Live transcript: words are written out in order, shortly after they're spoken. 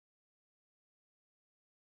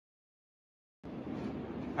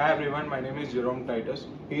Hi everyone, my name is Jerome Titus.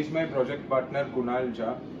 He is my project partner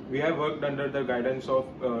Kunal. We have worked under the guidance of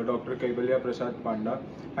Dr. Kaibalya, Prasad, Panda,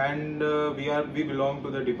 and we belong to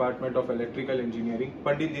the Department of Electrical Engineering,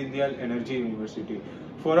 Pandit Deendayal Energy University.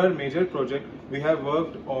 For our major project, we have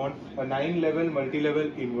worked on a 9-level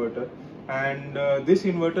multi-level inverter, and this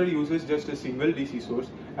inverter uses just a single DC source,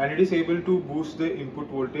 and it is able to boost the input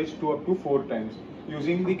voltage to up to 4 times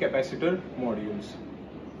using the capacitor modules.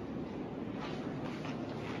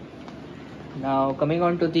 Now coming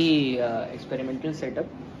on to the experimental setup.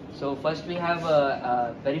 So first we have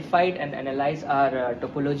verified and analyzed our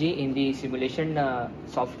topology in the simulation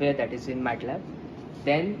software, that is in MATLAB.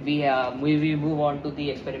 Then we move on to the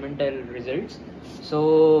experimental results.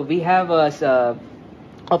 So we have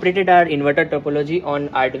operated our inverter topology on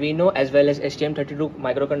Arduino as well as STM32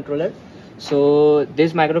 microcontroller. So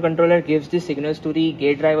this microcontroller gives the signals to the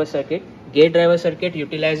gate driver circuit. Gate driver circuit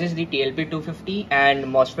utilizes the TLP250 and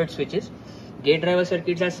MOSFET switches. Gate driver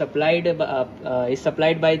circuits are supplied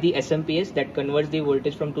by the SMPS that converts the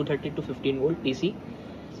voltage from 230 to 15 volt DC.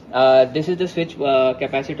 This is the switch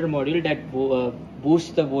capacitor module that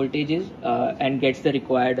boosts the voltages and gets the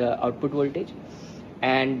required output voltage.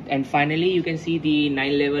 And finally, you can see the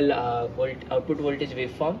 9-level output voltage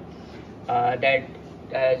waveform. That,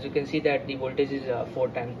 as you can see, that the voltage is 4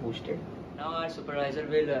 times boosted. Now our supervisor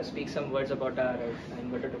will speak some words about our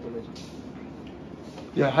inverter topology.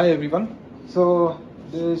 Yeah, hi everyone. So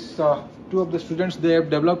this two of the students, they have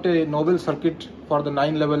developed a novel circuit for the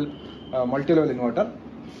 9-level multi-level inverter,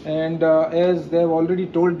 and as they have already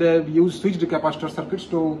told, they have used switched capacitor circuits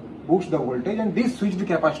to boost the voltage, and these switched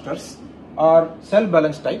capacitors are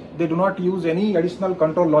self-balanced type. They do not use any additional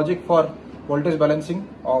control logic for voltage balancing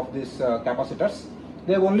of these capacitors.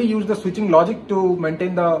 They have only used the switching logic to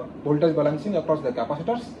maintain the voltage balancing across the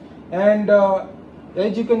capacitors. And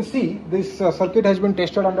as you can see, this circuit has been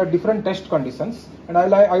tested under different test conditions, and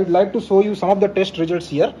I would like to show you some of the test results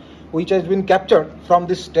here, which has been captured from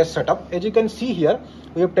this test setup. As you can see here,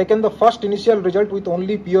 we have taken the first initial result with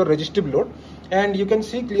only pure resistive load, and you can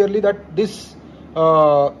see clearly that this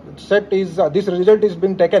this result is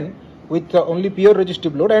being taken with only pure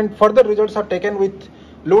resistive load, and further results are taken with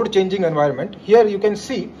load changing environment. Here you can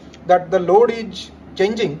see that the load is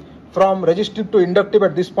changing from resistive to inductive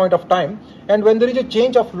at this point of time, and when there is a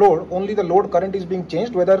change of load, only the load current is being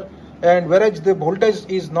changed, whereas the voltage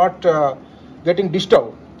is not getting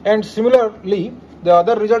disturbed. And similarly, the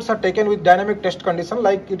other results are taken with dynamic test condition,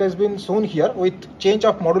 like it has been shown here with change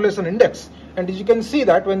of modulation index. And as you can see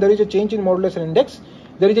that when there is a change in modulation index,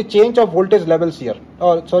 there is a change of voltage levels here,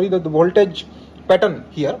 the voltage pattern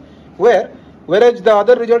here, whereas the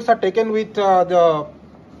other results are taken with the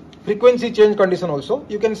frequency change condition also.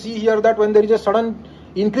 You can see here that when there is a sudden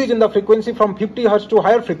increase in the frequency from 50 Hz to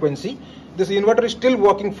higher frequency, this inverter is still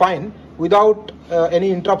working fine without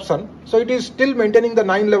any interruption. So it is still maintaining the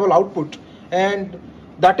 9-level output, and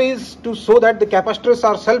that is to show that the capacitors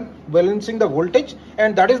are self-balancing the voltage,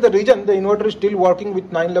 and that is the reason the inverter is still working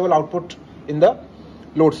with 9-level output in the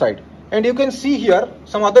load side. And you can see here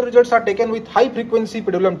some other results are taken with high frequency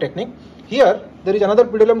pendulum technique. Here there is another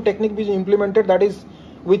pendulum technique which is implemented, that is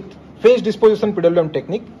with phase disposition pendulum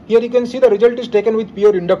technique. Here you can see the result is taken with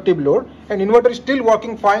pure inductive load, and inverter is still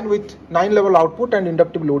working fine with 9-level output and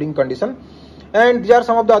inductive loading condition. And these are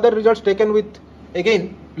some of the other results taken with,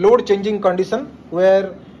 again, load changing condition,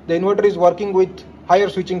 where the inverter is working with higher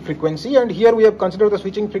switching frequency, and here we have considered the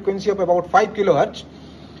switching frequency of about 5 kHz.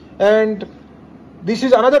 And this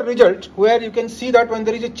is another result where you can see that when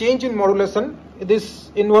there is a change in modulation, this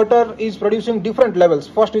inverter is producing different levels.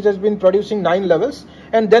 First it has been producing 9 levels,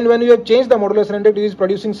 and then when you have changed the modulation index, it is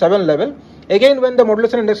producing 7 level. Again, when the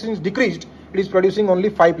modulation index is decreased, it is producing only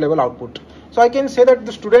 5-level output. So I can say that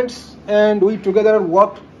the students and we together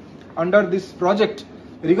worked under this project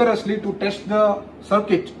rigorously to test the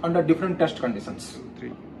circuit under different test conditions.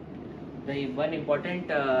 The one important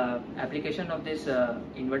application of this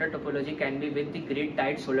inverter topology can be with the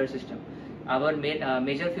grid-tied solar system. Our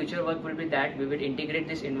major future work will be that we will integrate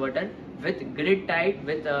this inverter with grid-tied,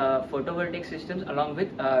 with photovoltaic systems along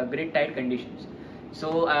with grid-tied conditions.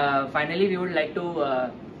 So finally, we would like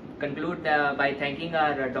to conclude by thanking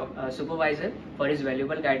our supervisor for his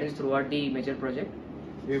valuable guidance throughout the major project.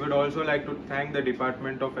 We would also like to thank the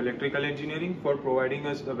Department of Electrical Engineering for providing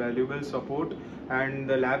us the valuable support and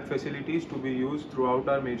the lab facilities to be used throughout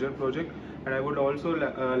our major project. And I would also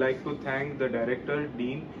like to thank the Director,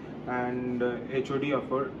 Dean and HOD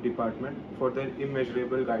of our department for their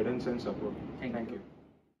immeasurable guidance and support. Thank you.